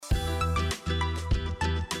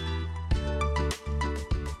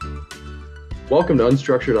Welcome to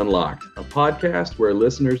Unstructured Unlocked, a podcast where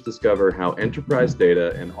listeners discover how enterprise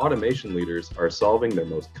data and automation leaders are solving their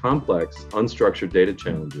most complex, unstructured data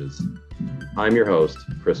challenges. I'm your host,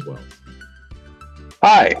 Chris Wells.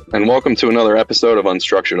 Hi, and welcome to another episode of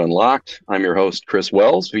Unstructured Unlocked. I'm your host, Chris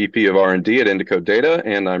Wells, VP of R&D at Indico Data,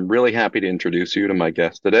 and I'm really happy to introduce you to my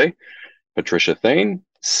guest today, Patricia Thaine,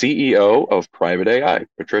 CEO of Private AI.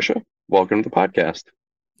 Patricia, welcome to the podcast.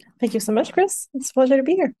 Thank you so much, Chris. It's a pleasure to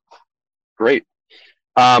be here. Great.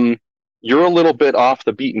 You're a little bit off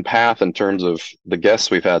the beaten path in terms of the guests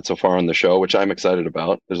we've had so far on the show, which I'm excited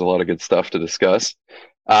about. There's a lot of good stuff to discuss.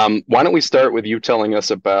 Why don't we start with you telling us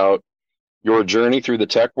about your journey through the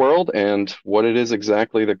tech world and what it is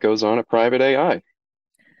exactly that goes on at Private AI?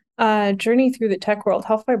 Journey through the tech world.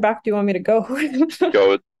 How far back do you want me to go?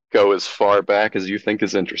 Go as far back as you think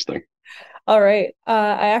is interesting. All right.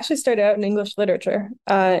 I actually started out in English literature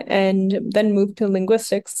and then moved to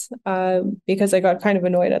linguistics because I got kind of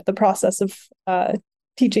annoyed at the process of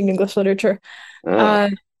teaching English literature.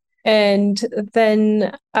 And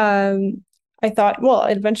then I thought, well,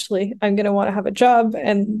 eventually I'm going to want to have a job,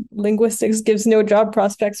 and linguistics gives no job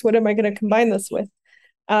prospects. What am I going to combine this with?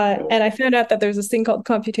 And I found out that there's this thing called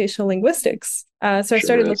computational linguistics. So I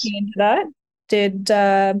started looking into that, did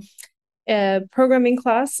a programming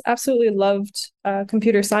class, absolutely loved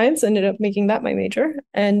computer science, ended up making that my major,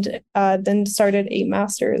 and then started a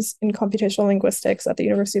master's in computational linguistics at the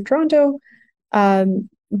University of Toronto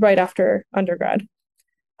right after undergrad.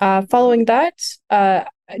 Following that,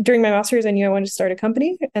 during my master's, I knew I wanted to start a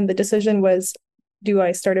company, and the decision was, do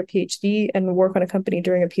I start a PhD and work on a company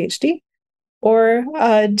during a PhD, or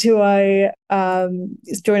do I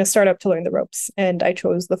join a startup to learn the ropes? And I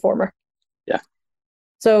chose the former. Yeah.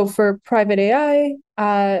 So for Private AI,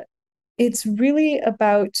 it's really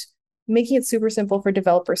about making it super simple for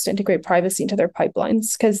developers to integrate privacy into their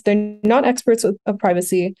pipelines, because they're not experts of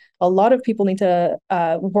privacy. A lot of people need to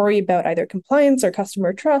worry about either compliance or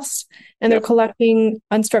customer trust, and they're collecting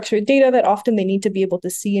unstructured data that often they need to be able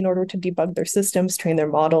to see in order to debug their systems, train their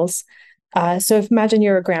models. So if imagine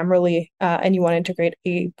you're a Grammarly and you want to integrate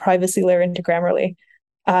a privacy layer into Grammarly.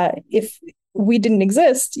 If we didn't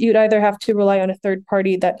exist, you'd either have to rely on a third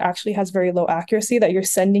party that actually has very low accuracy that you're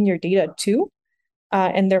sending your data to,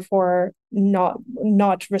 and therefore not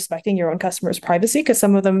respecting your own customers' privacy, because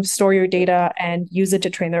some of them store your data and use it to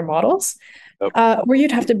train their models, or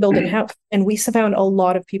you'd have to build in-house. And we found a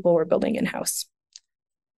lot of people were building in-house.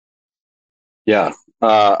 Yeah,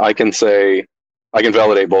 I can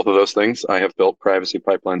validate both of those things. I have built privacy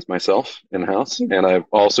pipelines myself in-house, and I've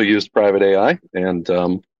also used Private AI, and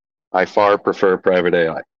I far prefer Private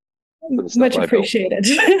AI. Much appreciated.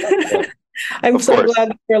 Yeah. I'm so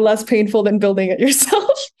glad you're less painful than building it yourself.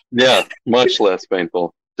 Yeah, much less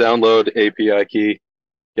painful. Download API key,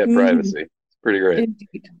 get privacy. It's pretty great.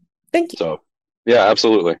 Indeed. Thank you. So, yeah,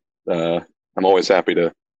 absolutely. I'm always happy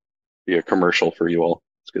to be a commercial for you all.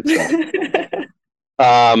 It's good stuff.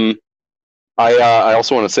 I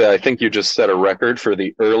also want to say I think you just set a record for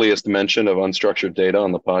the earliest mention of unstructured data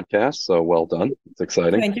on the podcast. So well done. It's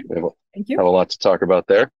exciting. Thank you. Thank you. Have a lot to talk about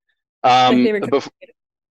there. My favorite kind of data.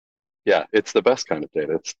 Yeah, it's the best kind of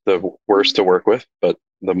data. It's the worst to work with, but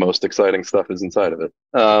the most exciting stuff is inside of it.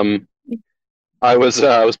 I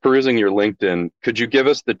was perusing your LinkedIn. Could you give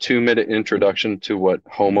us the 2-minute introduction to what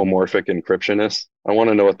homomorphic encryption is? I want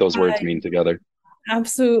to know what those words mean together.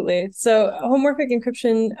 Absolutely. So homomorphic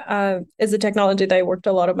encryption is a technology that I worked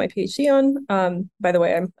a lot of my PhD on. By the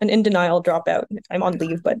way, I'm an in denial dropout. I'm on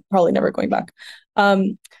leave, but probably never going back.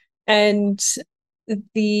 And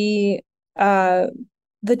the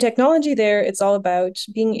technology there, it's all about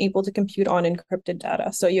being able to compute on encrypted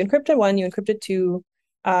data. So you encrypt it one, you encrypt it two,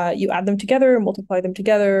 you add them together, multiply them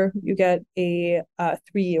together, you get a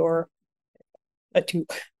 3 or a 2,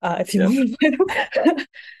 if you multiply them.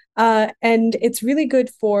 And it's really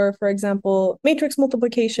good for example, matrix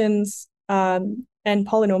multiplications and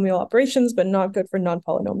polynomial operations, but not good for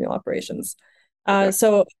non-polynomial operations.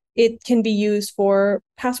 So it can be used for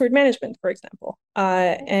password management, for example,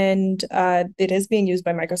 and it is being used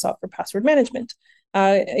by Microsoft for password management.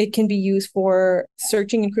 It can be used for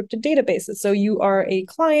searching encrypted databases. So you are a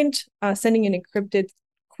client sending an encrypted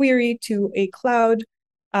query to a cloud,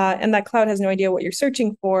 and that cloud has no idea what you're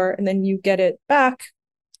searching for, and then you get it back,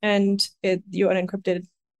 and you unencrypted.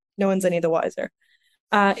 No one's any the wiser.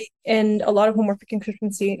 And a lot of homomorphic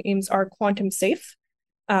encryption schemes are quantum safe.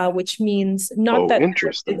 Which means not that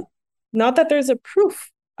there's a proof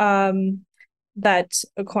that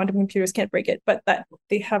quantum computers can't break it, but that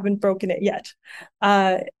they haven't broken it yet.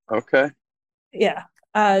 Okay. Yeah.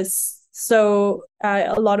 So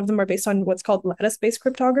a lot of them are based on what's called lattice-based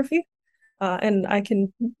cryptography. and I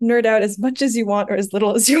can nerd out as much as you want or as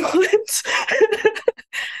little as you want.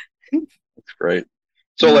 That's great.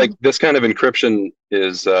 So like this kind of encryption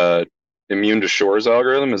is immune to Shor's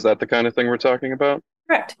algorithm. Is that the kind of thing we're talking about?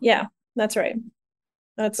 Correct. Yeah, that's right.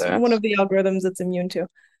 That's one of the algorithms it's immune to.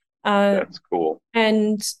 That's cool.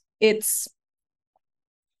 And it's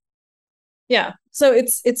so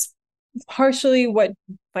it's partially what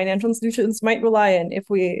financial institutions might rely on if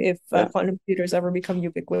quantum computers ever become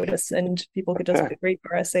ubiquitous and people could just rate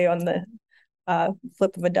RSA on the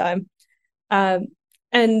flip of a dime.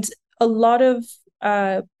 And a lot of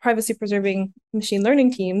privacy preserving machine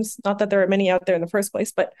learning teams, not that there are many out there in the first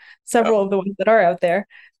place, but several of the ones that are out there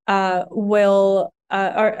have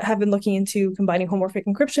been looking into combining homomorphic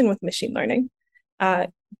encryption with machine learning.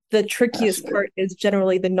 The trickiest part is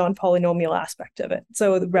generally the non-polynomial aspect of it.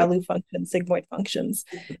 So the ReLU functions, sigmoid functions,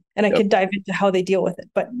 and I could dive into how they deal with it.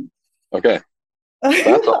 But okay,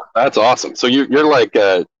 that's awesome. So you're like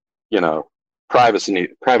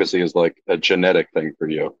privacy is like a genetic thing for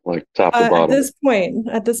you, like top to bottom.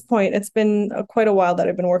 At this point, it's been quite a while that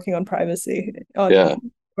I've been working on privacy on a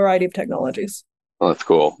variety of technologies. Oh, that's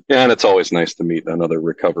cool. Yeah, and it's always nice to meet another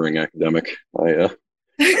recovering academic.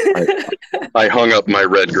 I hung up my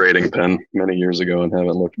red grading pen many years ago and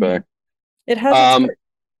haven't looked back. It has its perks.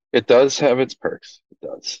 It does have its perks. It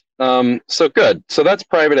does. So good. So that's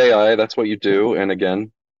private AI. That's what you do. And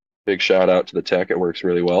again, big shout out to the tech. It works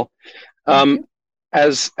really well.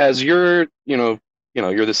 As you're, you're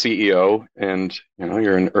the CEO and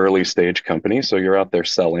you're an early stage company, so you're out there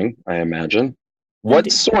selling, I imagine.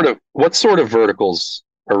 What sort of verticals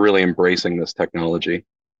are really embracing this technology?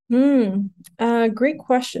 Great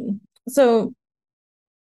question. So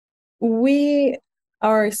we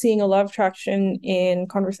are seeing a lot of traction in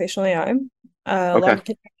conversational AI, a lot of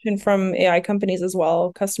traction from AI companies as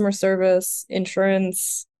well, customer service,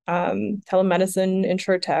 insurance, telemedicine,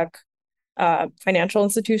 insurtech, financial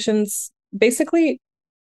institutions, basically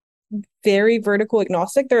very vertical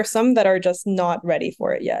agnostic. There are some that are just not ready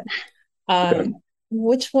for it yet.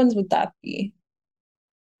 Which ones would that be?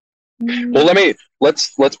 Well,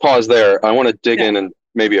 let's pause there. I want to dig in and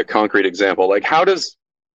maybe a concrete example. Like how does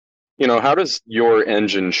your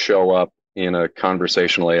engine show up in a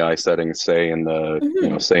conversational AI setting, say in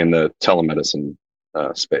the telemedicine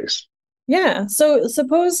space? Yeah. So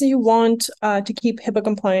suppose you want to keep HIPAA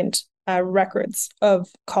compliant records of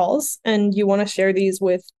calls, and you want to share these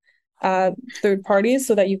with third parties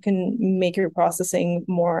so that you can make your processing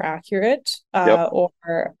more accurate or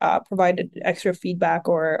provide extra feedback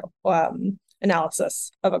or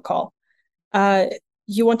analysis of a call.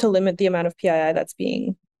 You want to limit the amount of PII that's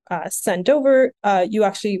being sent over. You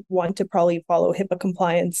actually want to probably follow HIPAA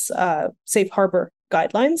compliance safe harbor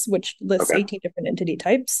guidelines, which lists 18 different entity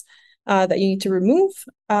types that you need to remove.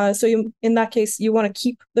 In that case, you want to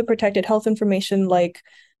keep the protected health information, like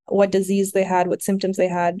what disease they had, what symptoms they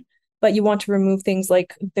had, but you want to remove things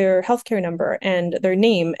like their healthcare number and their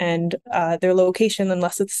name and their location,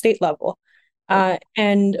 unless it's state level.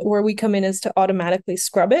 And where we come in is to automatically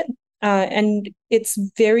scrub it. And it's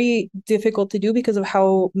very difficult to do because of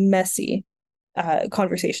how messy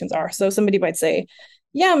conversations are. So somebody might say,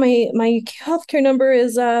 yeah, my healthcare number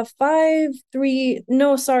is 53.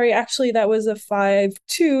 No, sorry, actually that was a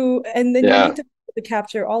 52. And then you need to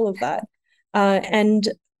capture all of that. And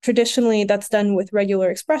traditionally that's done with regular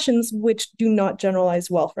expressions, which do not generalize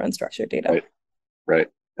well for unstructured data. Right.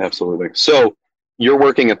 Absolutely. So you're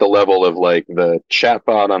working at the level of like the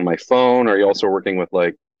chatbot on my phone. Or are you also working with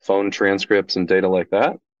like phone transcripts and data like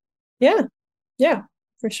that? Yeah,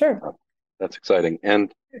 for sure. Oh, that's exciting.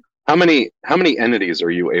 And how many entities are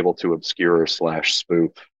you able to obscure /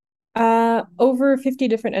 spoof? Over 50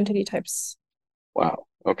 different entity types. Wow.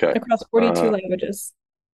 Okay. Across 42 languages.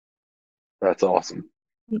 That's awesome.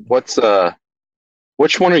 Which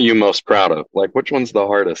one are you most proud of? Like, which one's the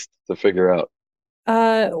hardest to figure out?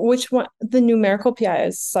 Which one? The numerical PI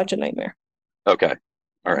is such a nightmare. Okay.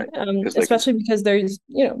 All right. Especially because there's,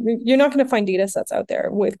 you're not going to find data sets out there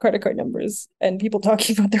with credit card numbers and people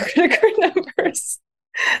talking about their credit card numbers.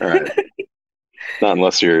 All right. Not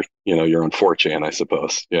unless you're on 4chan, I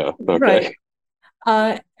suppose. Yeah. Okay.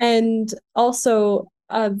 Right. And also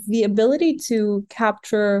the ability to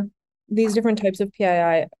capture these different types of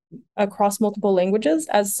PII across multiple languages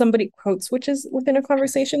as somebody code switches within a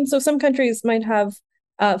conversation. So some countries might have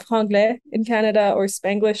franglais in Canada or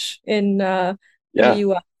Spanglish in the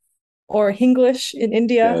US or Hinglish in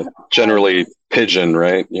India. Yeah, generally pidgin,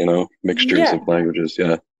 right? Mixtures of languages.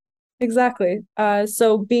 Yeah. Exactly.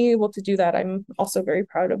 So being able to do that, I'm also very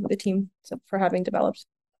proud of the team for having developed.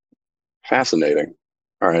 Fascinating.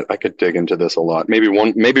 All right, I could dig into this a lot. Maybe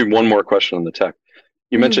one more question on the tech.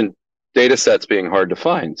 You mentioned data sets being hard to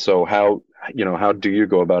find. So how do you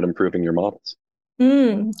go about improving your models?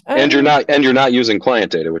 And you're not using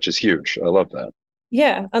client data, which is huge. I love that.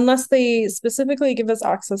 Yeah, unless they specifically give us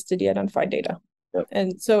access to de-identified data. Yep.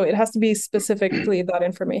 And so it has to be specifically that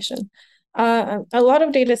information. A lot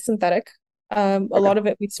of data is synthetic. A lot of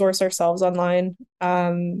it we source ourselves online,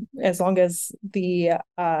 as long as the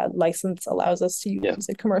license allows us to use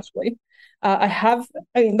it commercially. I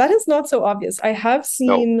mean, that is not so obvious. I have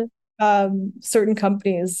seen certain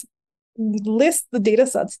companies list the data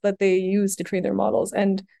sets that they use to train their models.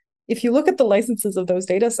 And if you look at the licenses of those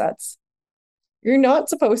data sets, you're not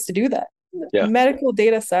supposed to do that. Yeah. Medical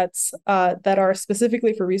data sets that are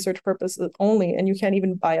specifically for research purposes only, and you can't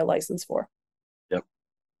even buy a license for. Yep.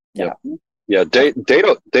 Yeah. Yeah.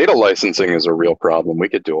 Data licensing is a real problem. We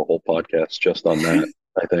could do a whole podcast just on that,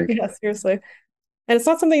 I think. Yeah, seriously. And it's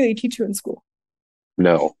not something they teach you in school.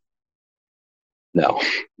 No,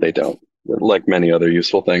 they don't. Like many other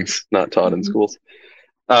useful things not taught in schools.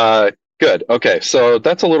 Good. Okay. So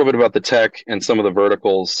that's a little bit about the tech and some of the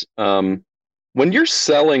verticals. When you're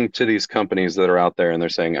selling to these companies that are out there and they're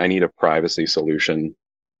saying, I need a privacy solution,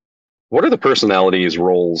 what are the personalities,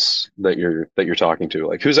 roles that you're talking to?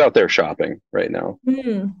 Like, who's out there shopping right now?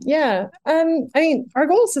 Yeah. I mean, our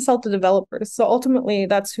goal is to sell to developers. So ultimately,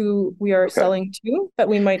 that's who we are selling to, but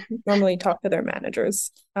we might normally talk to their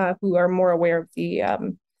managers, who are more aware of the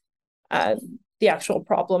actual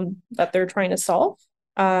problem that they're trying to solve,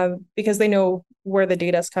 because they know where the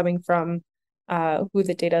data is coming from, who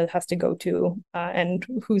the data has to go to, and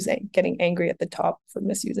who's getting angry at the top for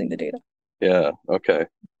misusing the data. Yeah. Okay.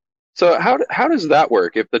 So how does that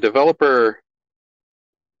work? If the developer,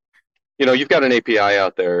 you've got an API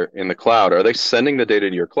out there in the cloud, are they sending the data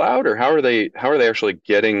to your cloud, or how are they actually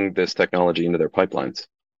getting this technology into their pipelines?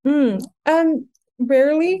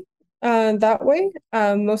 Rarely that way.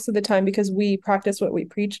 Most of the time, because we practice what we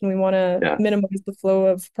preach and we want to minimize the flow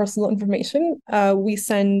of personal information, we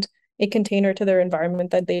send a container to their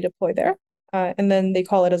environment that they deploy there, and then they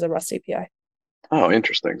call it as a REST API. Oh,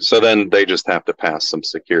 interesting. So then they just have to pass some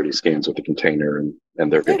security scans with the container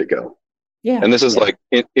and they're good to go. Yeah. And this is like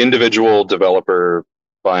individual developer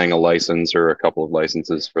buying a license or a couple of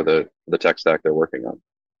licenses for the tech stack they're working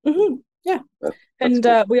on. Yeah. That's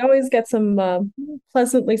cool. We always get some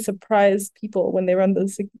pleasantly surprised people when they run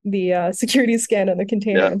the security scan on the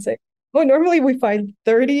container and say, oh, normally we find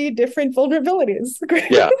 30 different vulnerabilities.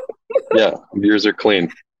 Yeah. Yours are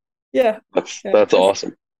clean. Yeah. That's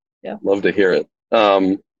awesome. Yeah. Love to hear it.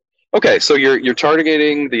 Okay, so you're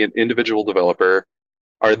targeting the individual developer.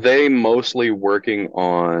 Are they mostly working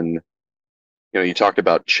on, you talked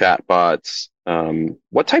about chatbots.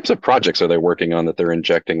 What types of projects are they working on that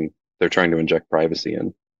they're trying to inject privacy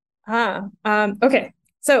in? Okay.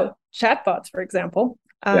 So chatbots, for example,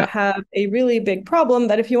 have a really big problem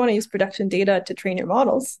that if you want to use production data to train your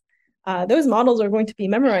models, those models are going to be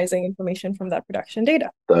memorizing information from that production data.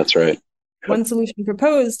 That's right. One solution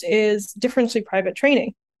proposed is differentially private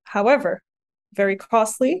training. However, very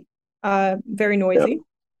costly, very noisy,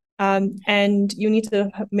 and you need to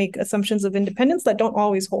make assumptions of independence that don't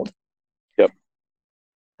always hold. Yep.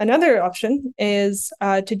 Another option is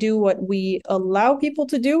to do what we allow people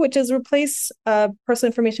to do, which is replace personal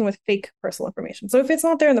information with fake personal information. So if it's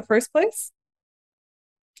not there in the first place,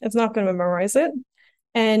 it's not going to memorize it.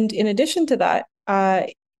 And in addition to that,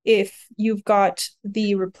 if you've got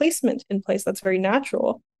the replacement in place that's very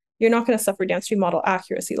natural, you're not going to suffer downstream model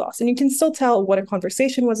accuracy loss. And you can still tell what a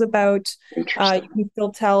conversation was about. You can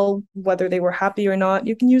still tell whether they were happy or not.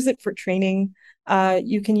 You can use it for training.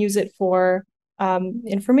 You can use it for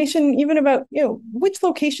information even about which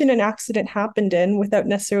location an accident happened in without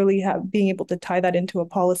necessarily being able to tie that into a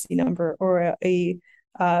policy number or a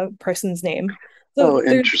person's name. So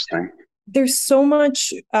interesting. There's so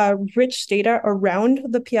much rich data around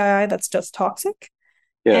the PII that's just toxic.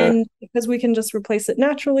 Yeah. And because we can just replace it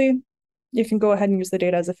naturally, you can go ahead and use the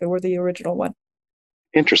data as if it were the original one.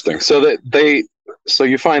 Interesting. So so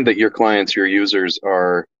you find that your clients, your users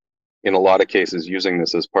are, in a lot of cases, using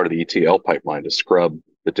this as part of the ETL pipeline to scrub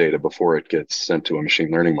the data before it gets sent to a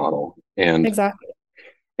machine learning model. And exactly.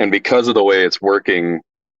 And because of the way it's working,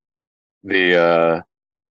 the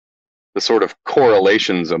sort of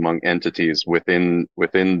correlations among entities within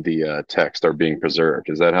the text are being preserved.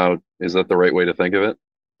 Is that the right way to think of it?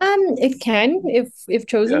 It can, if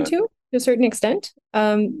chosen to a certain extent.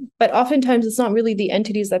 But oftentimes it's not really the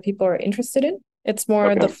entities that people are interested in. It's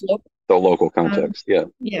more the flow. The local context.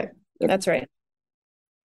 Yeah, that's right.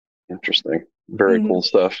 Interesting. Very cool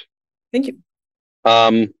stuff. Thank you.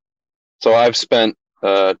 So I've spent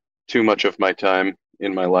too much of my time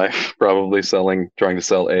in my life, probably trying to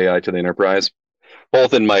sell AI to the enterprise,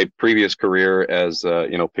 both in my previous career as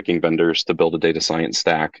picking vendors to build a data science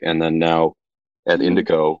stack, and then now at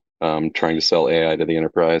Indico, trying to sell AI to the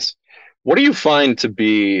enterprise. What do you find to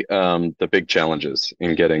be the big challenges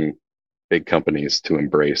in getting big companies to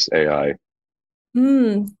embrace AI?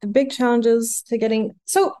 The big challenges to getting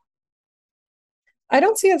so I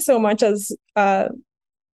don't see it so much as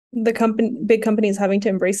big companies having to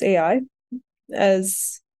embrace AI,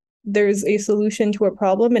 as there's a solution to a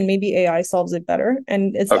problem and maybe AI solves it better,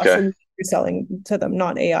 and it's a Okay. solution you're selling to them,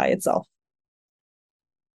 not AI itself.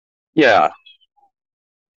 Yeah.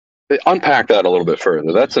 Unpack that a little bit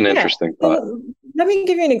further. That's an interesting thought. Let me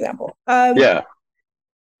give you an example. Yeah.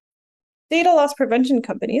 Data loss prevention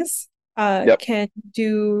companies can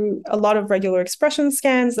do a lot of regular expression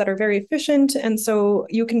scans that are very efficient, and so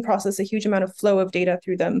you can process a huge amount of flow of data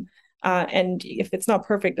through them. And if it's not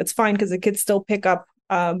perfect, it's fine, because it could still pick up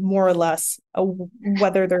more or less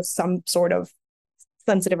whether there's some sort of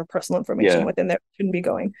sensitive or personal information within there that shouldn't be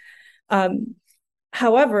going.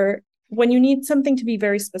 However, when you need something to be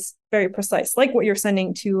very precise, like what you're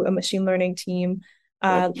sending to a machine learning team,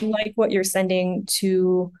 like what you're sending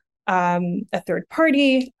to a third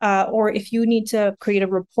party, or if you need to create a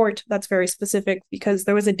report that's very specific because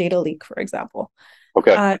there was a data leak, for example.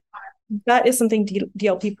 Okay. That is something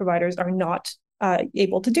DLP providers are not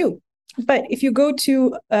able to do. But if you go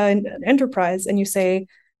to an enterprise and you say,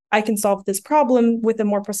 I can solve this problem with a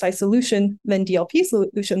more precise solution than DLP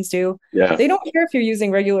solutions do, they don't care if you're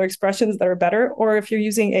using regular expressions that are better or if you're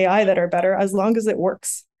using AI that are better, as long as it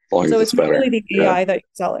works. So it's really the AI that you're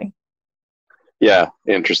selling. Yeah,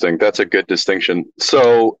 interesting. That's a good distinction.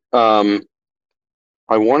 So I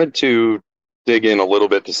wanted to dig in a little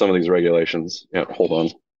bit to some of these regulations. Yeah, hold on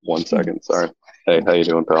 1 second. Sorry. Hey, how you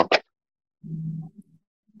doing, pal?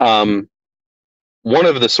 One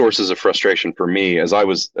of the sources of frustration for me, as I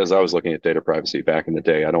was looking at data privacy back in the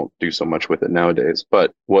day, I don't do so much with it nowadays,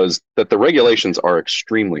 but was that the regulations are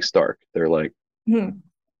extremely stark. They're like,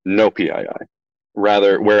 no PII.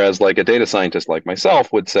 Whereas like a data scientist like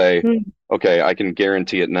myself would say, okay, I can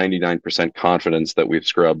guarantee at 99% confidence that we've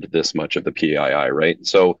scrubbed this much of the PII, right?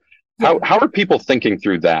 So how are people thinking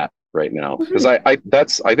through that right now? Because I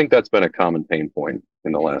think that's been a common pain point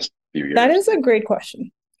in the last few years. That is a great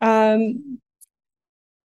question.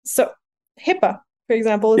 So HIPAA, for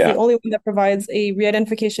example, is the only one that provides a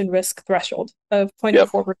re-identification risk threshold of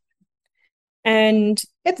 0.04%. And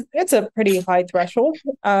it's a pretty high threshold.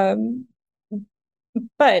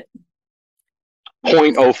 But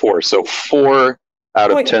 0.04, so 4 out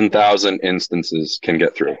of 10,000 instances can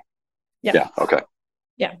get through. Yeah. Okay.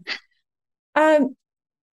 Yeah.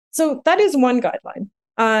 So that is one guideline.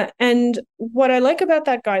 And what I like about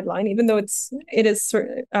that guideline, even though it is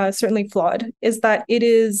certainly flawed, is that it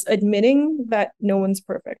is admitting that no one's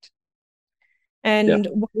perfect. And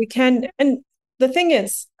what we can, and the thing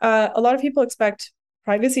is, a lot of people expect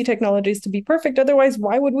privacy technologies to be perfect. Otherwise,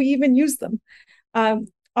 why would we even use them?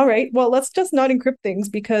 All right, well, let's just not encrypt things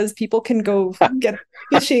because people can go get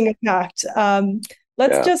phishing attacked.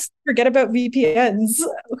 Let's just forget about VPNs.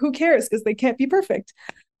 Who cares? Because they can't be perfect.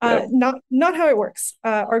 Not how it works.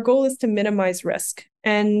 Our goal is to minimize risk.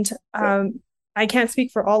 And I can't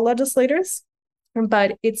speak for all legislators,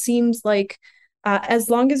 but it seems like as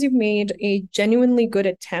long as you've made a genuinely good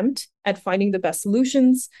attempt at finding the best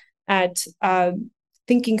solutions, at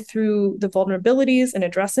thinking through the vulnerabilities and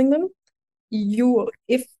addressing them,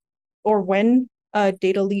 if or when a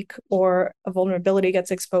data leak or a vulnerability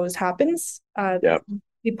gets exposed happens, the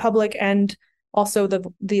public and also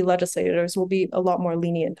the legislators will be a lot more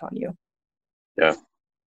lenient on you.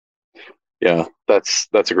 Yeah, that's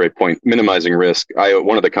a great point. Minimizing risk.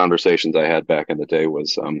 One of the conversations I had back in the day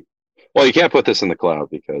was, well, you can't put this in the cloud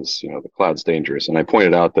because the cloud's dangerous. And I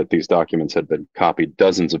pointed out that these documents had been copied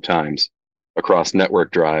dozens of times across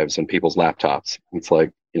network drives and people's laptops. It's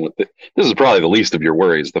like, this is probably the least of your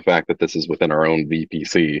worries, the fact that this is within our own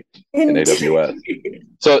VPC in AWS.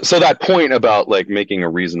 So that point about like making a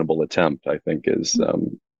reasonable attempt, I think is,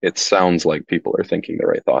 it sounds like people are thinking the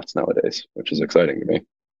right thoughts nowadays, which is exciting to me.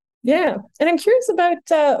 Yeah. And I'm curious about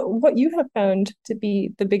what you have found to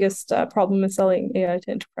be the biggest problem with selling AI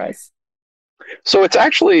to enterprise. So it's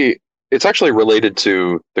actually related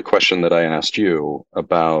to the question that I asked you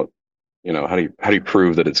about, how do you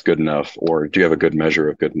prove that it's good enough, or do you have a good measure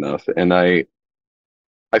of good enough? And I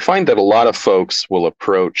find that a lot of folks will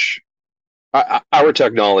approach our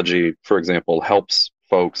technology, for example, helps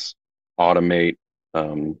folks automate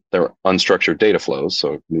their unstructured data flows,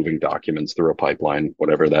 so moving documents through a pipeline,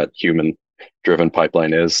 whatever that human driven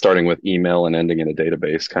pipeline is, starting with email and ending in a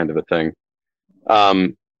database kind of a thing.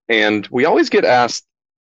 And we always get asked,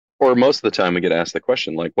 or most of the time we get asked the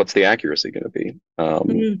question, like, what's the accuracy going to be?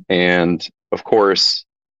 And of course,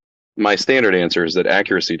 my standard answer is that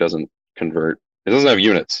accuracy doesn't convert. It doesn't have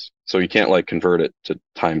units. So you can't like convert it to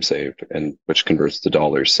time saved, and which converts to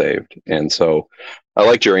dollars saved. And so I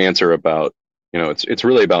liked your answer about, it's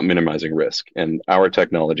really about minimizing risk. And our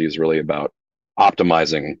technology is really about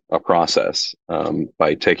optimizing a process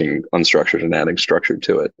by taking unstructured and adding structured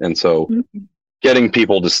to it. And so getting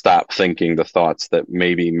people to stop thinking the thoughts that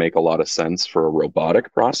maybe make a lot of sense for a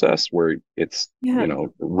robotic process where it's,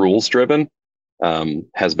 rules driven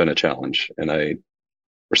has been a challenge. And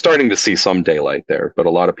we're starting to see some daylight there, but a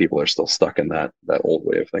lot of people are still stuck in that old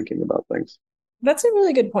way of thinking about things. That's a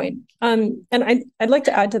really good point. And I'd like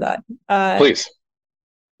to add to that. Please.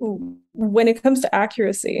 When it comes to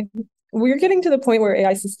accuracy, we're getting to the point where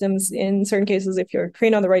AI systems, in certain cases, if you're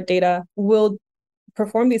trained on the right data, will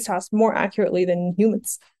perform these tasks more accurately than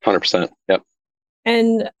humans. 100%. Yep.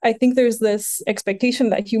 And I think there's this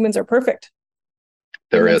expectation that humans are perfect.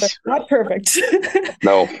 Humans are not perfect.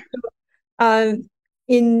 No.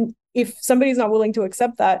 If somebody's not willing to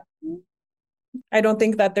accept that, I don't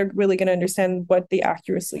think that they're really going to understand what the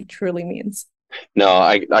accuracy truly means. No,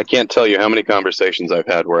 I can't tell you how many conversations I've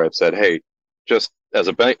had where I've said, hey, just as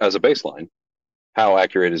a baseline, how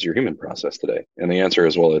accurate is your human process today? And the answer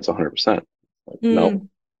is, well, it's 100%. No,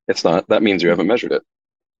 it's not. That means you haven't measured it.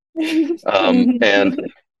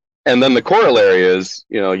 And then the corollary is,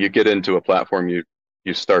 you get into a platform, you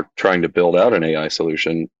start trying to build out an AI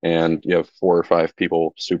solution, and you have 4 or 5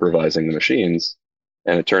 people supervising the machines,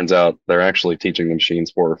 and it turns out they're actually teaching the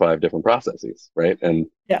machines 4 or 5 different processes, right? And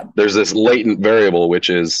there's this latent variable, which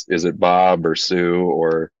is it Bob or Sue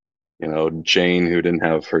or Jane, who didn't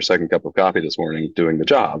have her second cup of coffee this morning, doing the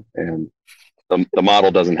job, and the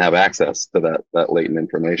model doesn't have access to that latent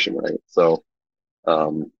information, right? So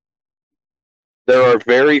there are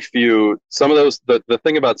very few, some of those, the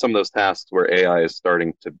thing about some of those tasks where AI is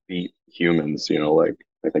starting to beat humans, like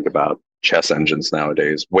I think about chess engines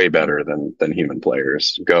nowadays, way better than human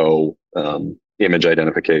players. Go, image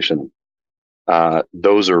identification.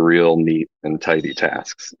 Those are real neat and tidy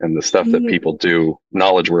tasks. And the stuff that people do,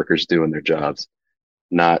 knowledge workers do in their jobs,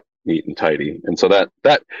 not neat and tidy. And so that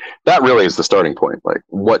really is the starting point. Like,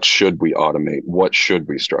 what should we automate? What should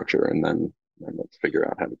we structure? And then let's figure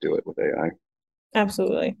out how to do it with AI.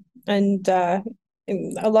 Absolutely. And a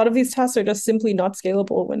lot of these tasks are just simply not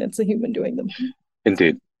scalable when it's a human doing them.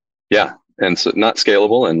 Indeed. Yeah. And so not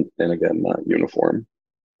scalable and again, not uniform.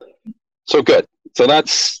 So good. So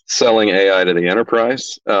that's selling AI to the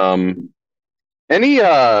enterprise. I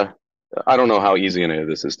don't know how easy any of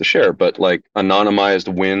this is to share, but like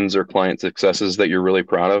anonymized wins or client successes that you're really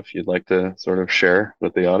proud of, you'd like to sort of share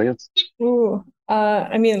with the audience? Ooh,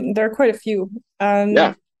 I mean, there are quite a few.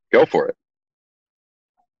 Yeah, go for it.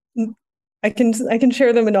 I can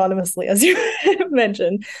share them anonymously, as you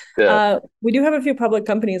mentioned. Yeah. We do have a few public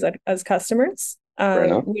companies as customers,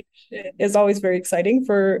 which is always very exciting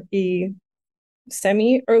for a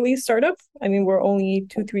semi-early startup. I mean, we're only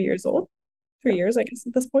 2-3 years old, 3 years, I guess,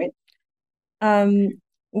 at this point.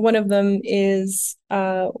 One of them is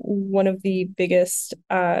one of the biggest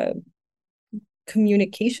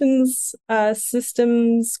communications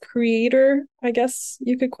systems creator, I guess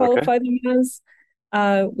you could qualify them as.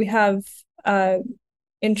 We have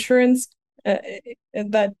insurance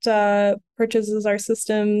that purchases our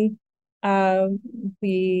system.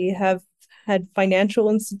 We have had financial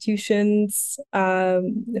institutions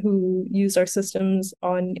who use our systems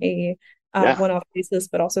on a one-off basis,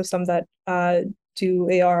 but also some that do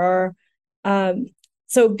ARR.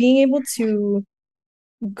 So being able to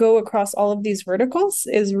go across all of these verticals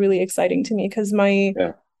is really exciting to me, because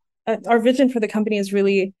our vision for the company is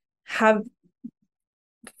really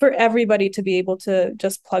for everybody to be able to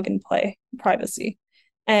just plug and play privacy.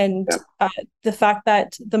 And the fact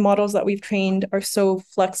that the models that we've trained are so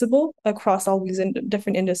flexible across all these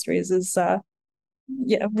different industries is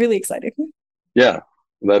really exciting. Yeah,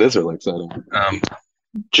 that is really exciting.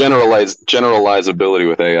 Generalizability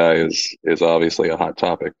with AI is obviously a hot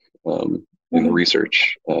topic in the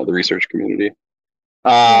research community.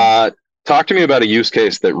 Talk to me about a use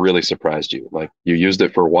case that really surprised you. Like, you used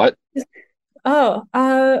it for what?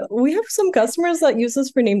 We have some customers that use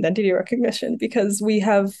this for named entity recognition, because we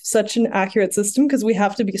have such an accurate system, because we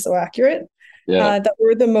have to be so accurate. That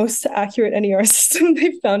we're the most accurate NER system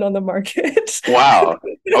they've found on the market. Wow.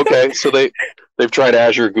 Okay, so they've tried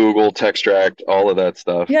Azure, Google, Textract, all of that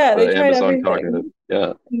stuff. Yeah, they tried Amazon everything. Cognitive.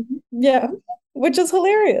 Yeah. Yeah, which is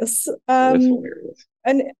hilarious. That's hilarious.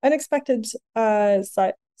 an unexpected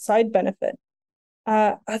side benefit.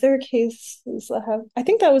 Other cases that have, I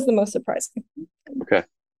think that was the most surprising. Okay.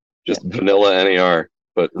 Just vanilla NER,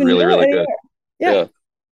 but really, Vanilla really NER. good.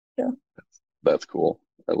 Yeah. That's cool.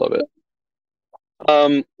 I love it.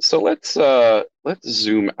 So let's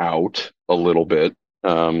zoom out a little bit.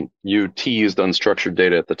 You teased unstructured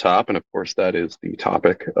data at the top, and of course that is the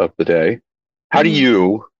topic of the day. How do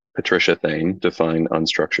you, Patricia Thaine, define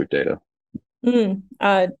unstructured data?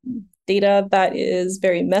 Data that is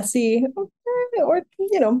very messy, or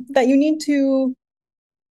that you need to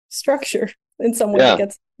structure in some way that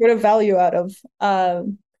gets sort of value out of.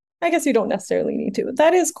 I guess you don't necessarily need to.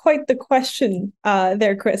 That is quite the question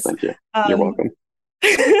there, Chris. Thank you. You're welcome.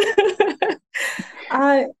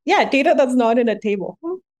 Data that's not in a table.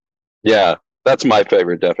 Yeah, that's my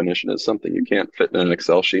favorite definition, is something you can't fit in an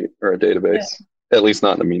Excel sheet or a database, at least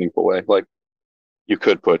not in a meaningful way. Like, you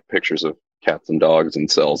could put pictures of cats and dogs and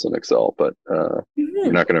cells in Excel, but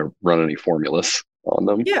you're not going to run any formulas on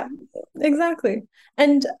them. Yeah, exactly.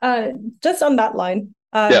 And just on that line,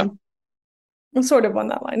 sort of on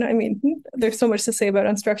that line, I mean, there's so much to say about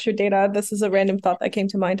unstructured data. This is a random thought that came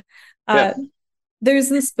to mind. There's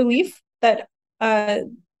this belief that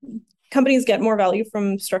companies get more value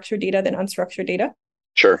from structured data than unstructured data.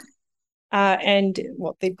 Sure. And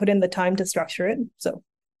well, they put in the time to structure it, so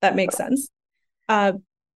that makes sense.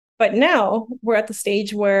 But now we're at the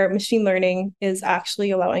stage where machine learning is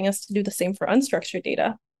actually allowing us to do the same for unstructured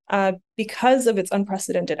data because of its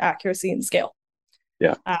unprecedented accuracy and scale.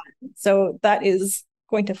 Yeah. So that is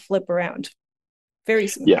going to flip around very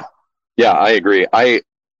soon. Yeah, I agree.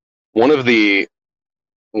 One of the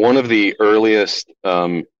earliest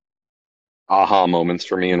aha moments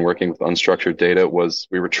for me in working with unstructured data was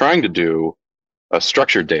we were trying to do a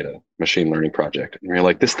structured data machine learning project. And we were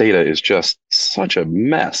like, this data is just such a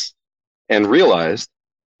mess, and realized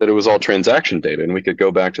that it was all transaction data, and we could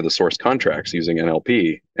go back to the source contracts using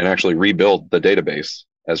NLP and actually rebuild the database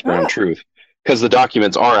as ground truth, because the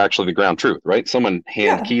documents are actually the ground truth, right? Someone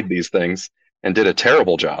hand keyed these things and did a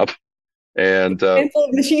terrible job. And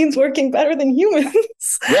machines working better than humans.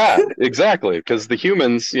 Yeah, exactly. Because the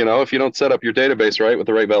humans, if you don't set up your database right with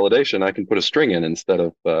the right validation, I can put a string in instead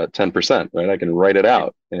of 10%, right? I can write it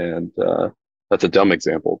out, and that's a dumb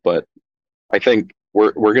example, but I think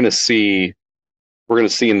we're going to see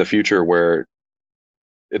in the future where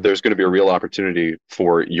there's going to be a real opportunity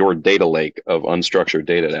for your data lake of unstructured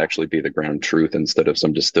data to actually be the ground truth instead of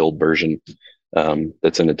some distilled version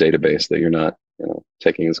that's in a database that you're not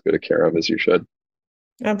taking as good a care of as you should.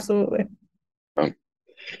 Absolutely.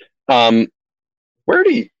 Where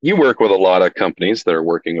do you work with a lot of companies that are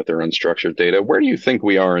working with their unstructured data? Where do you think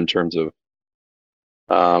we are in terms of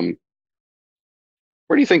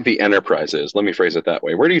where do you think the enterprise is? Let me phrase it that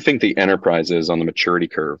way. Where do you think the enterprise is on the maturity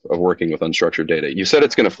curve of working with unstructured data? You said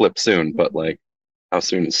it's going to flip soon, but like, how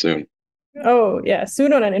soon is soon? Oh yeah,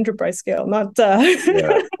 soon on an enterprise scale, not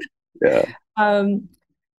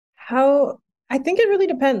how, I think it really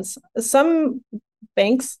depends. Some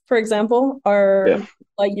banks, for example, are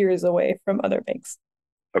light years away from other banks.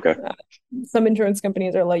 Okay. Some insurance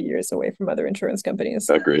companies are light years away from other insurance companies.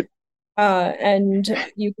 Agreed. And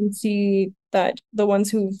you can see that the ones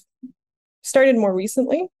who've started more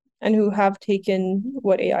recently and who have taken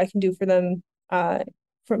what AI can do for them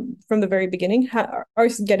from the very beginning are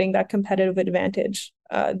getting that competitive advantage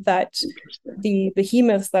that the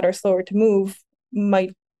behemoths that are slower to move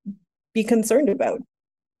might be concerned about.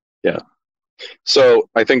 Yeah. So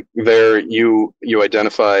I think there you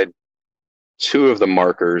identified two of the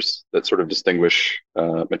markers that sort of distinguish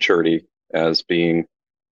maturity as being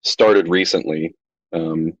started recently,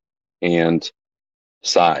 and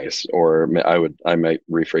size, or I might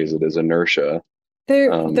rephrase it as inertia.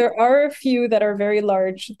 There are a few that are very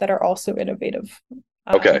large that are also innovative.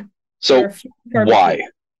 Okay, so why?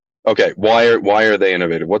 Okay, why are they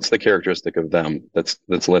innovative? What's the characteristic of them that's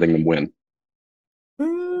letting them win?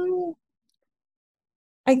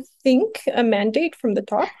 I think a mandate from the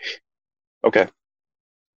top. Okay.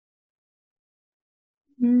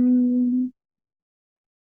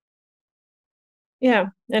 Yeah,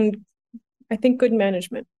 and I think good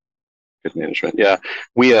management. Good management. Yeah.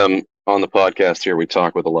 We on the podcast here, we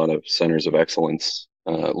talk with a lot of centers of excellence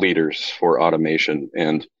leaders for automation,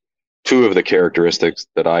 and two of the characteristics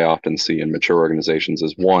that I often see in mature organizations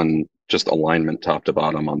is, one, just alignment top to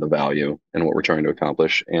bottom on the value and what we're trying to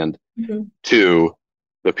accomplish, and two,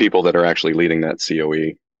 the people that are actually leading that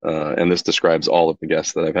COE, and this describes all of the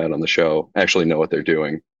guests that I've had on the show, actually know what they're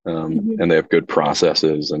doing, and they have good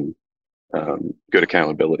processes and good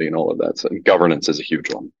accountability and all of that. So governance is a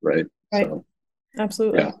huge one, right? Right. So,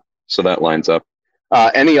 absolutely. Yeah. So that lines up.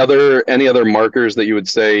 Any other markers that you would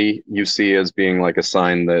say you see as being like a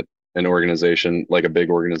sign that an organization, like a big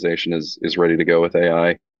organization, is ready to go with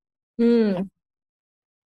AI? Hmm.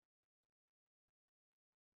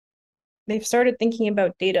 They've started thinking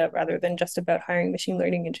about data rather than just about hiring machine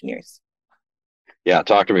learning engineers. Yeah,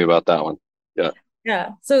 talk to me about that one. Yeah.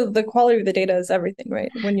 Yeah. So the quality of the data is everything,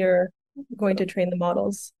 right? When you're going to train the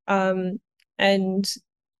models. And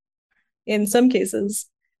in some cases,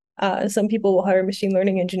 some people will hire machine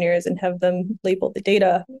learning engineers and have them label the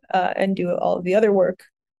data and do all of the other work.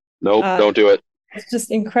 Nope, don't do it. It's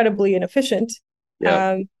just incredibly inefficient.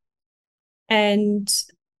 Yeah. And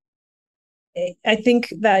I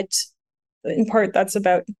think that in part that's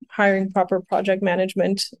about hiring proper project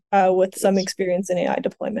management with some experience in AI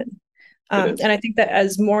deployment. And I think that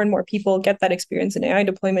as more and more people get that experience in AI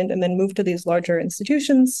deployment and then move to these larger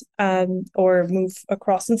institutions or move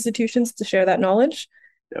across institutions to share that knowledge,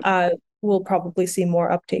 we'll probably see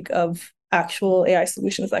more uptake of actual AI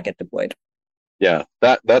solutions that get deployed. Yeah,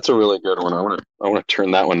 that's a really good one. I want to turn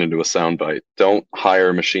that one into a soundbite. Don't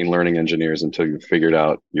hire machine learning engineers until you've figured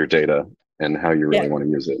out your data and how you really want to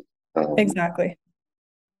use it. Exactly.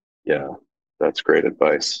 Yeah, that's great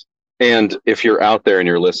advice. And if you're out there and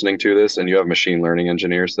you're listening to this and you have machine learning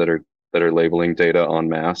engineers that are labeling data en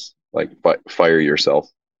masse, like fire yourself.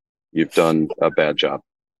 You've done a bad job.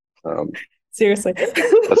 Seriously.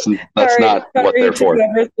 That's not what they're for.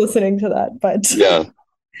 Whoever's listening to that, but yeah.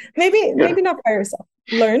 maybe not fire yourself.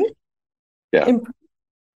 Learn. Yeah. Improve,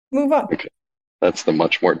 move on. Okay. That's the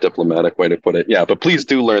much more diplomatic way to put it. Yeah, but please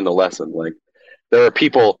do learn the lesson. Like, there are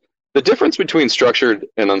people. The difference between structured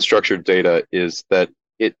and unstructured data is that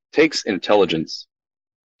it takes intelligence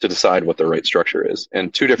to decide what the right structure is,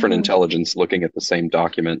 and two different intelligence looking at the same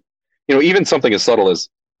document. Even something as subtle as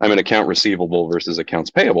I'm an account receivable versus accounts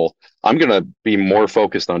payable, I'm going to be more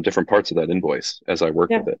focused on different parts of that invoice as I work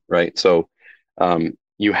with it, right? So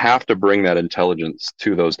you have to bring that intelligence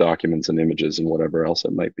to those documents and images and whatever else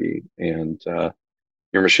it might be. And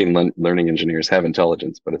your machine learning engineers have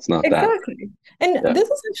intelligence, but it's not that. Exactly. And this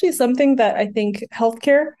is actually something that I think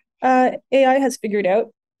healthcare AI has figured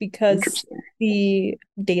out, because the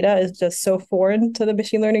data is just so foreign to the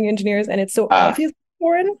machine learning engineers, and it's so obviously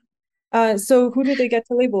foreign. So who do they get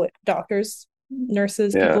to label it? Doctors,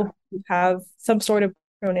 nurses, people who have some sort of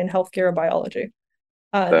background in healthcare or biology.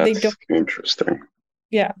 That's interesting.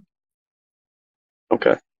 Yeah.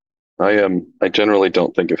 Okay. I generally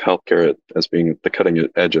don't think of healthcare as being at the cutting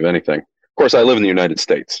edge of anything. Of course, I live in the United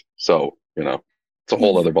States, so it's a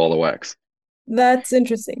whole other ball of wax. That's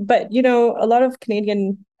interesting. But a lot of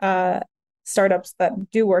Canadian startups that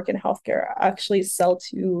do work in healthcare actually sell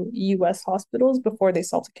to US hospitals before they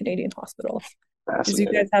sell to Canadian hospitals, because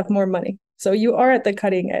you guys have more money. So you are at the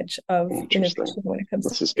cutting edge of innovation when it comes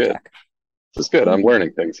to tech. This is good. I'm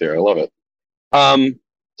learning things here. I love it.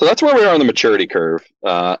 So that's where we are on the maturity curve.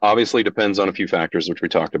 Obviously depends on a few factors, which we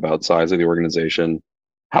talked about: size of the organization,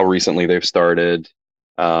 how recently they've started,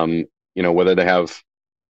 whether they have,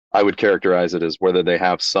 I would characterize it as whether they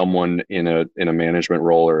have someone in a management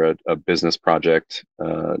role or a business project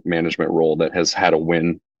management role that has had a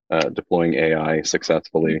win deploying AI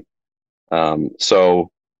successfully. So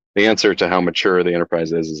the answer to how mature the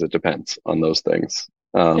enterprise is it depends on those things.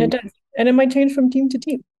 It does. And it might change from team to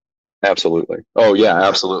team. Absolutely. Oh yeah,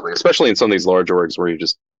 absolutely. Especially in some of these large orgs where you're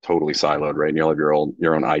just totally siloed, right? And you'll have your own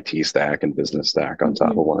IT stack and business stack on top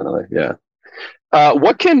of one another. Yeah.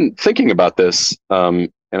 Thinking about this,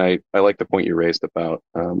 and I like the point you raised about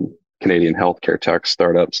Canadian healthcare tech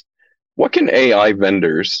startups. What can AI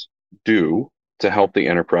vendors do to help the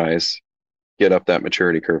enterprise get up that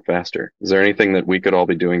maturity curve faster? Is there anything that we could all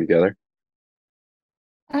be doing together?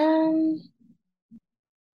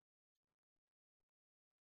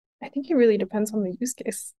 I think it really depends on the use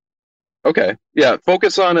case. Okay. Yeah.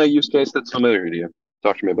 Focus on a use case that's familiar to you.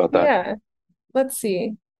 Talk to me about that. Yeah. Let's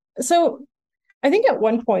see. So I think at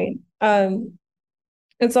one point,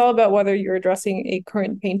 it's all about whether you're addressing a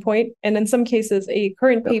current pain point, and in some cases, a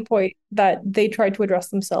current pain point that they tried to address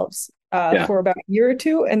themselves for about a year or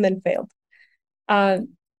two and then failed.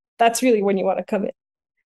 That's really when you want to come in.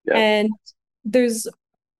 Yeah.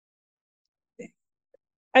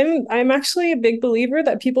 And I'm actually a big believer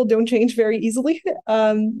that people don't change very easily.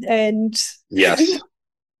 And yes,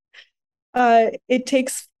 it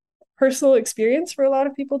takes personal experience for a lot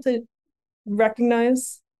of people to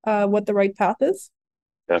recognize what the right path is.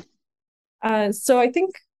 Yeah. So I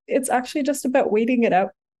think it's actually just about waiting it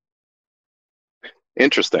out.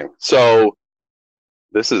 Interesting. So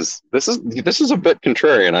this is a bit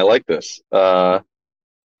contrarian. I like this.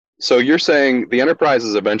 So you're saying the enterprise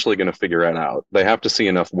is eventually going to figure it out. They have to see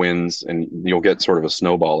enough wins, and you'll get sort of a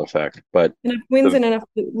snowball effect. But enough wins and enough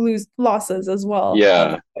losses as well.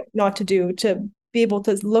 Yeah, Not to be able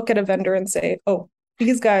to look at a vendor and say, oh,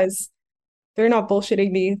 these guys, they're not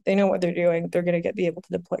bullshitting me. They know what they're doing. They're going to be able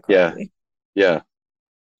to deploy correctly. Yeah.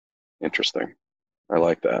 Interesting. I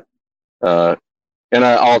like that. And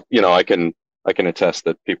I can attest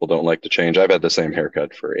that people don't like to change. I've had the same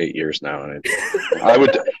haircut for 8 years now, and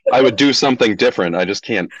I would do something different. I just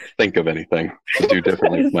can't think of anything to do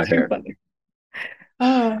differently with my hair. Funny.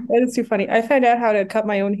 That is too funny. I found out how to cut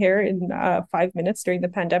my own hair in 5 minutes during the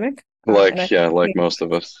pandemic. Like most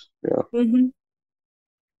of us. Yeah. Mm-hmm.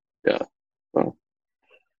 Yeah.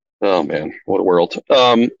 Oh man, what a world.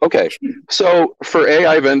 Okay. So for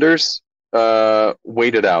AI vendors,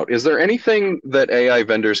 wait it out. Is there anything that AI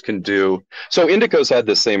vendors can do? So Indico's had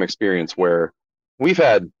this same experience where we've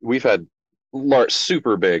had large,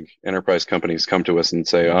 super big enterprise companies come to us and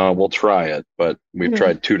say, "Oh, we'll try it," but we've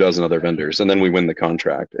tried 24 other vendors, and then we win the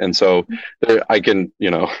contract. And so I can,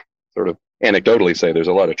 sort of anecdotally say there's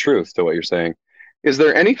a lot of truth to what you're saying. Is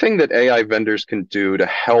there anything that AI vendors can do to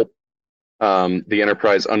help the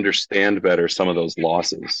enterprise understand better some of those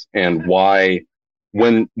losses, and why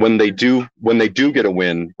when they do get a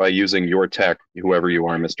win by using your tech, whoever you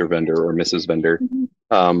are, Mr. Vendor or Mrs. Vendor,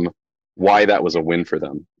 why that was a win for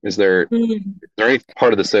them? Is there any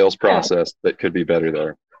part of the sales process that could be better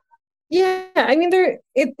there? Yeah, I mean,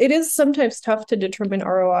 it is sometimes tough to determine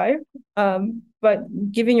ROI,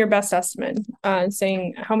 but giving your best estimate,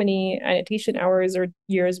 saying how many annotation hours or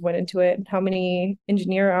years went into it, how many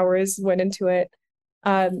engineer hours went into it,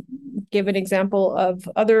 give an example of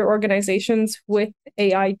other organizations with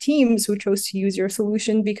AI teams who chose to use your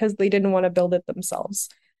solution because they didn't want to build it themselves.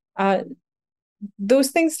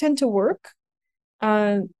 Those things tend to work,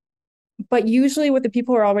 but usually with the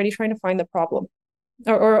people who are already trying to find the problem.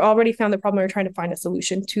 Or already found the problem, or trying to find a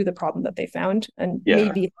solution to the problem that they found and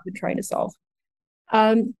maybe have been trying to solve.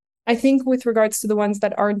 I think with regards to the ones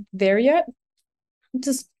that aren't there yet,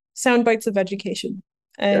 just sound bites of education,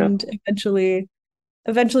 and eventually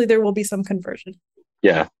there will be some conversion.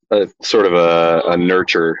 Yeah, sort of a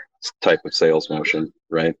nurture type of sales motion,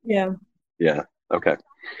 right? Yeah. Okay,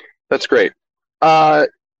 that's great.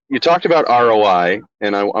 You talked about ROI,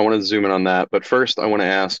 and I want to zoom in on that. But first, I want to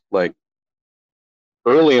ask,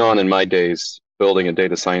 early on in my days building a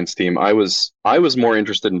data science team, I was more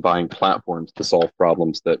interested in buying platforms to solve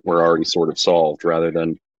problems that were already sort of solved, rather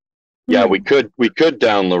than we could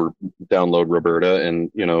download Roberta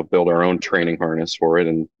and build our own training harness for it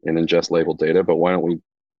and ingest labeled data, but why don't we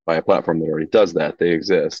buy a platform that already does that? They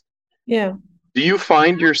exist. Yeah. Do you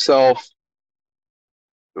find yourself,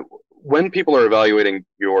 when people are evaluating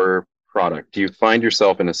your product, do you find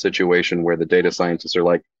yourself in a situation where the data scientists are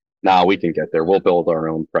like, nah, we can get there. We'll build our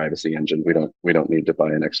own privacy engine. We don't need to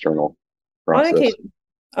buy an external process.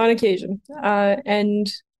 On occasion. And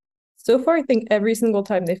so far, I think every single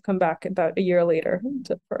time they've come back about a year later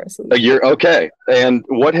for a solution. A year, okay. And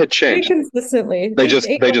what had changed? Very consistently. They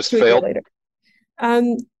just failed.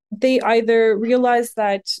 They either realized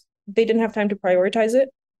that they didn't have time to prioritize it.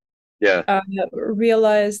 Yeah.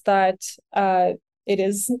 Realized that it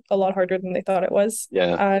is a lot harder than they thought it was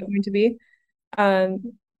going to be.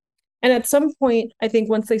 And at some point, I think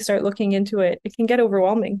once they start looking into it, it can get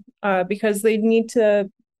overwhelming because they need to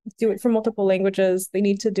do it for multiple languages. They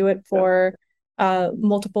need to do it for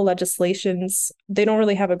multiple legislations. They don't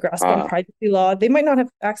really have a grasp on privacy law. They might not have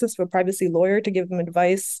access to a privacy lawyer to give them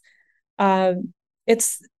advice.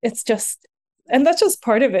 It's just, and that's just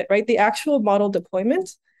part of it, right? The actual model deployment,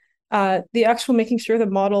 the actual making sure the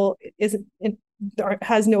model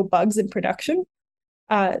has no bugs in production.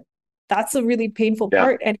 That's a really painful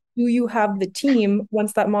part. And do you have the team,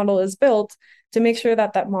 once that model is built, to make sure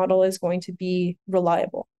that model is going to be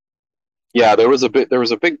reliable? Yeah, there was a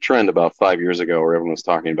big trend about 5 years ago where everyone was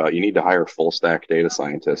talking about you need to hire full stack data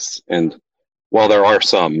scientists. And while there are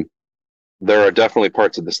some, there are definitely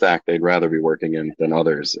parts of the stack they'd rather be working in than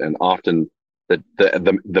others. And often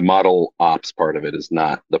the model ops part of it is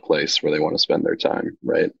not the place where they want to spend their time,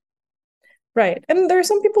 right? Right. And there are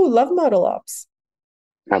some people who love model ops.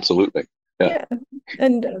 Absolutely. Yeah.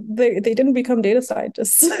 And they didn't become data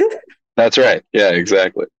scientists. That's right. Yeah,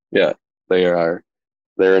 exactly. Yeah. They're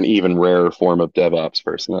an even rarer form of DevOps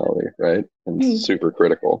personality, right? And super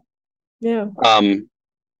critical. Yeah.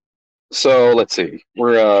 So let's see.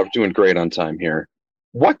 We're doing great on time here.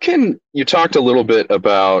 We talked a little bit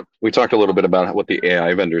about what the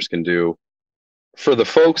AI vendors can do. For the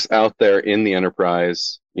folks out there in the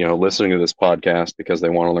enterprise, listening to this podcast because they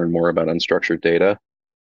want to learn more about unstructured data,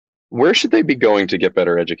 where should they be going to get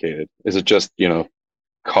better educated? Is it just,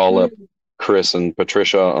 call up Mm. Chris and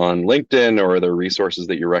Patricia on LinkedIn, or are there resources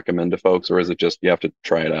that you recommend to folks, or is it just you have to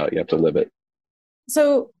try it out, you have to live it?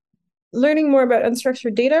 So learning more about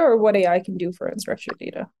unstructured data or what AI can do for unstructured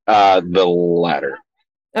data? The latter.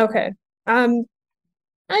 Okay. Um,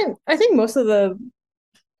 I think most of the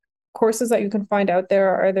courses that you can find out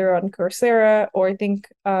there are either on Coursera, or I think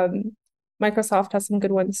Microsoft has some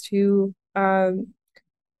good ones too,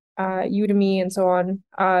 Udemy and so on.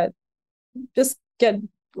 Just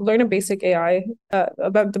learn a basic AI,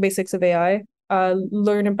 about the basics of AI.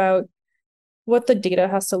 Learn about what the data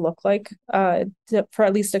has to look like for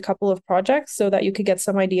at least a couple of projects, so that you could get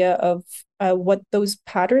some idea of what those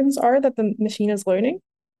patterns are that the machine is learning.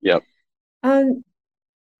 Yep. Um,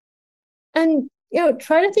 and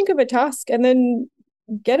try to think of a task and then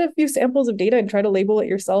get a few samples of data and try to label it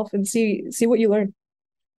yourself and see what you learn.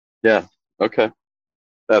 Yeah. Okay.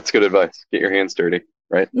 That's good advice. Get your hands dirty,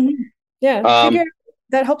 right? Yeah, Um,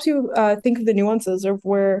 that helps you think of the nuances of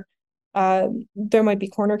where there might be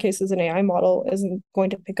corner cases an AI model isn't going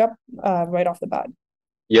to pick up right off the bat.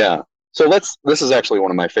 yeah. So this is actually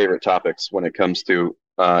one of my favorite topics when it comes to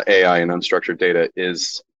AI and unstructured data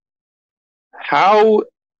is how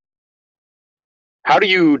how do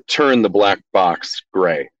you turn the black box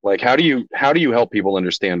gray? Like how do you help people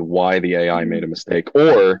understand why the AI made a mistake,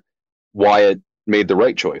 or why it made the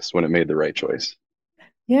right choice when it made the right choice?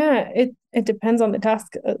 Yeah, it depends on the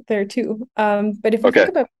task there too. But if we think Okay.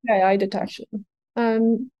 about PII detection,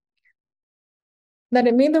 um, that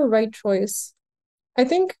it made the right choice. I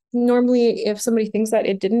think normally if somebody thinks that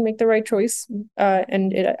it didn't make the right choice,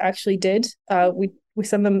 and it actually did, we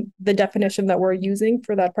send them the definition that we're using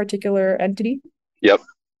for that particular entity. Yep.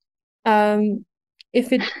 Um,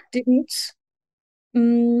 if it didn't,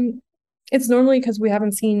 it's normally because we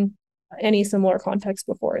haven't seen any similar context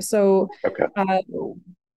before. So, Okay.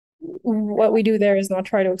 what we do there is not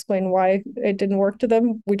try to explain why it didn't work to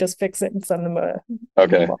them. We just fix it and send them a new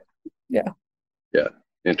Okay. model. Yeah. Yeah.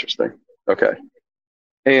 Interesting. Okay.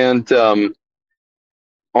 And on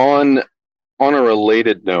on a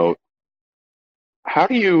related note, how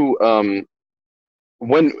do you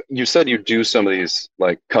when you said you do some of these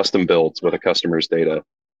like custom builds with a customer's data,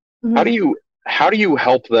 how do Mhm. you how do you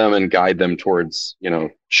help them and guide them towards,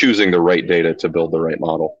 choosing the right data to build the right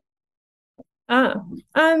model? Ah,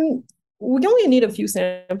 we only need a few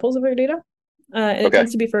samples of our data. And it Okay.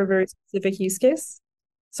 tends to be for a very specific use case.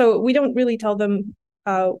 So we don't really tell them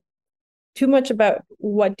too much about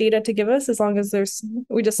what data to give us, as long as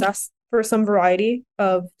we just ask for some variety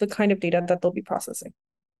of the kind of data that they'll be processing.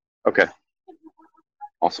 Okay.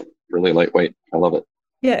 Awesome. Really lightweight. I love it.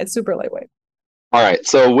 Yeah, it's super lightweight. All right.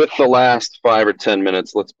 So with the last 5 or 10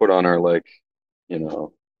 minutes, let's put on our you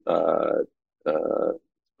know, uh, uh,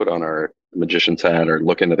 put on our magician's hat or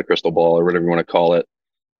look into the crystal ball or whatever you want to call it.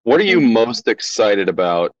 What are you Mhm. most excited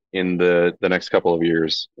about in the next couple of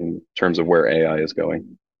years in terms of where AI is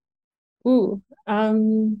going? Ooh,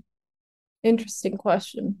 interesting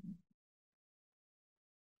question.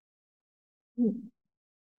 Hmm.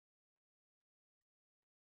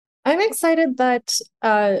 I'm excited that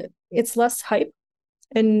it's less hype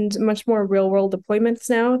and much more real world deployments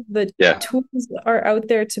now. The Yeah. tools are out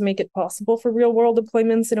there to make it possible for real world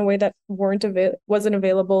deployments in a way that wasn't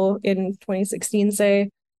available in 2016, say.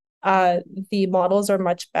 The models are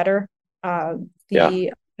much better. Yeah.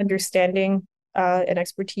 The understanding and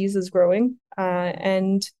expertise is growing.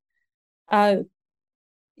 And uh,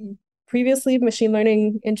 previously, machine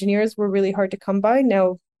learning engineers were really hard to come by.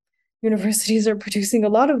 Now, universities are producing a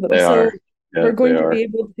lot of them. They So are. Yeah, we're they going to are. be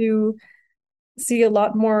able to see a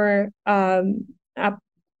lot more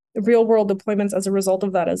real world deployments as a result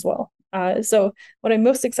of that as well. So what I'm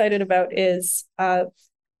most excited about is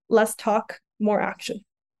less talk, more action.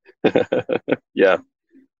 Yeah.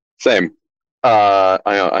 Same. I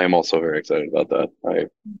am also very excited about that.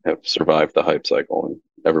 I have survived the hype cycle, and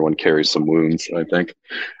everyone carries some wounds, I think.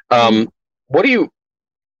 Mm. Um, what do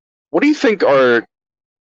you think are,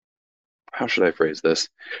 how should I phrase this?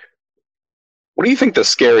 What do you think the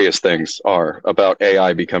scariest things are about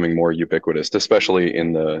AI becoming more ubiquitous, especially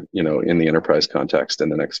in the enterprise context in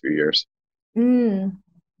the next few years? Mm.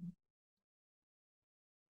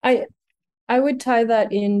 I I would tie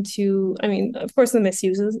that into, I mean, of course,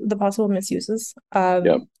 the possible misuses.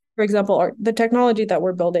 Yeah. For example, the technology that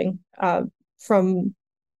we're building, from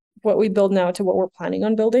what we build now to what we're planning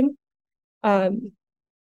on building, um,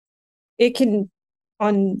 it can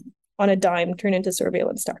on on a dime turn into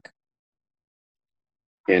surveillance tech.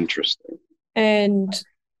 Interesting. And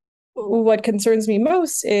what concerns me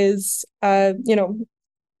most is,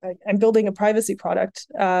 I'm building a privacy product,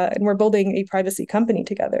 and we're building a privacy company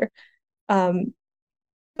together. But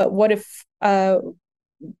what if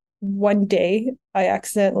one day I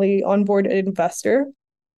accidentally onboard an investor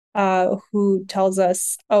who tells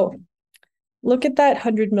us, oh, look at that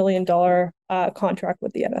 $100 million contract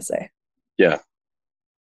with the NSA. Yeah.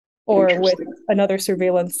 Or with another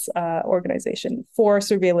surveillance organization for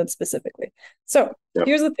surveillance specifically. So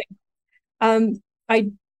here's the thing.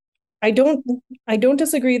 I don't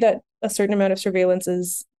disagree that a certain amount of surveillance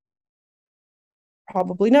is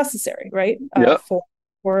probably necessary, right?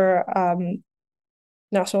 For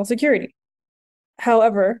national security.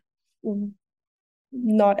 However,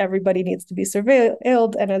 not everybody needs to be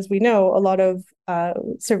surveilled, and as we know, a lot of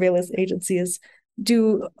surveillance agencies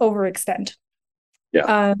do overextend.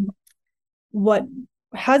 Yeah. What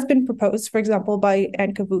has been proposed, for example, by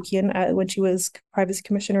Anne Cavoukian when she was Privacy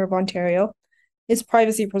Commissioner of Ontario, is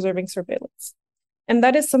privacy-preserving surveillance. And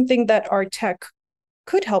that is something that our tech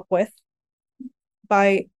could help with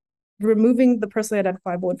by removing the personally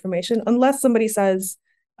identifiable information, unless somebody says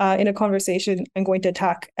in a conversation, I'm going to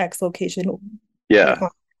attack X location. Yeah.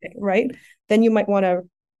 Right? Then you might want to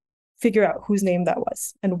figure out whose name that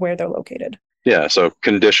was and where they're located. Yeah, so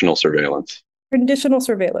conditional surveillance. Conditional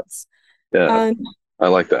surveillance. Yeah, I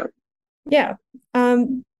like that. Yeah.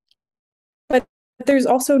 But there's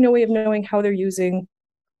also no way of knowing how they'd be using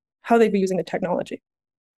the technology.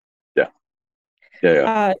 Yeah.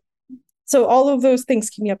 Yeah. So all of those things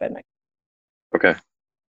keep me up at night. Okay.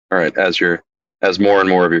 All right. As more and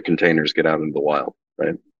more of your containers get out into the wild,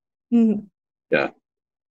 right? Mm-hmm. Yeah.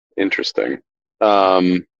 Interesting.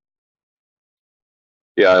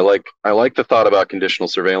 Yeah, I like the thought about conditional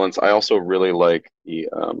surveillance. I also really like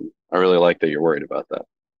that you're worried about that.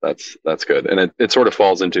 That's good. And it sort of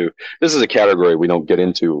falls into, this is a category we don't get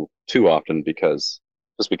into too often because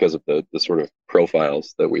of the sort of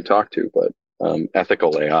profiles that we talk to, but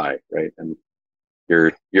ethical AI, right? And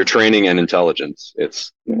you're training an intelligence.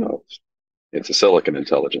 It's it's a silicon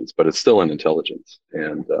intelligence, but it's still an intelligence.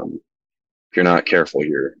 And if you're not careful,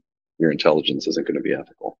 your intelligence isn't going to be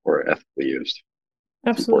ethical or ethically used.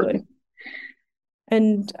 Absolutely.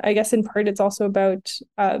 And I guess in part it's also about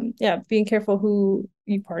being careful who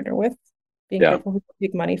you partner with, being careful who you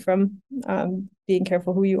take money from, being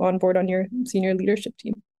careful who you onboard on your senior leadership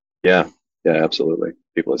team. Yeah, absolutely.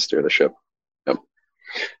 People that steer the ship. Yep.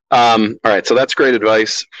 All right, so that's great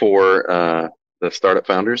advice for the startup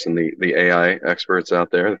founders and the AI experts out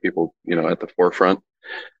there, the people at the forefront.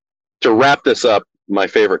 To wrap this up, my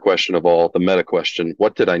favorite question of all, the meta question: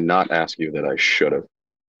 what did I not ask you that I should have?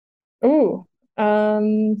 Oh,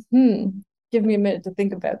 give me a minute to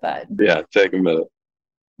think about that. Yeah, take a minute.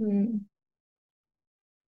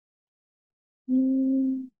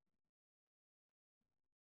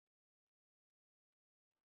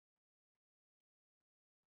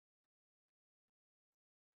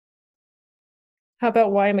 How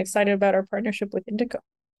about why I'm excited about our partnership with Indico?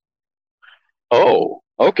 Oh,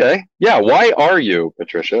 okay. Yeah, why are you,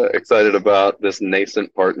 Patricia, excited about this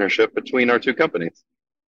nascent partnership between our two companies?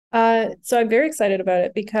 So I'm very excited about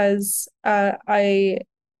it because I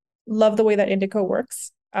love the way that Indico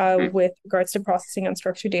works with regards to processing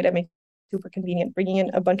unstructured data, making it super convenient, bringing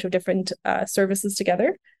in a bunch of different services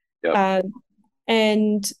together,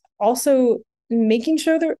 and also making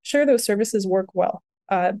sure those services work well,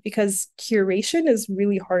 because curation is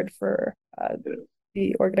really hard for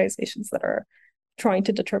the organizations that are trying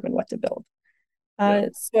to determine what to build.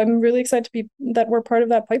 So I'm really excited that we're part of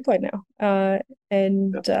that pipeline now,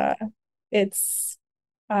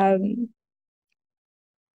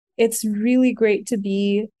 it's really great to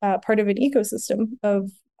be part of an ecosystem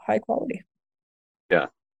of high quality. Yeah,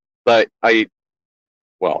 but let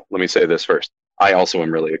me say this first. I also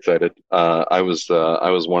am really excited. I was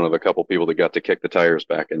one of a couple people that got to kick the tires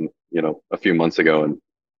back in a few months ago and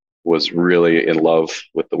was really in love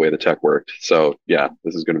with the way the tech worked. So yeah,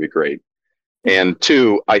 this is going to be great. And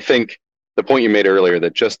two, I think the point you made earlier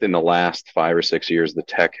that just in the last 5 or 6 years, the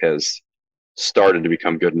tech has started to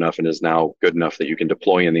become good enough and is now good enough that you can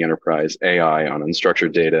deploy in the enterprise AI on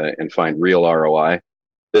unstructured data and find real ROI.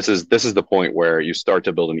 This is the point where you start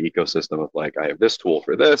to build an ecosystem of like, I have this tool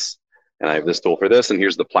for this, and I have this tool for this, and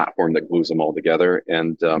here's the platform that glues them all together.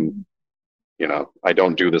 And I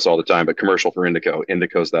don't do this all the time, but commercial for Indico.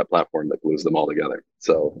 Indico's that platform that glues them all together.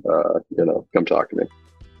 So come talk to me.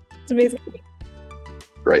 It's amazing.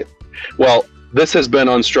 Great. Well, this has been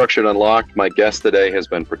Unstructured Unlocked. My guest today has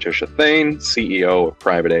been Patricia Thaine, CEO of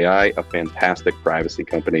Private AI, a fantastic privacy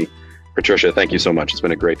company. Patricia, thank you so much. It's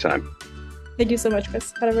been a great time. Thank you so much,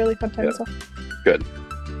 Chris. Had a really fun time as well. Good.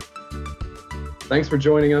 Thanks for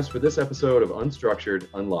joining us for this episode of Unstructured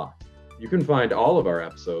Unlocked. You can find all of our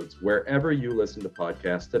episodes wherever you listen to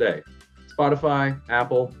podcasts today. Spotify,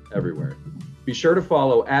 Apple, everywhere. Be sure to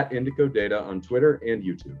follow @Indico Data on Twitter and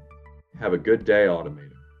YouTube. Have a good day, Automators.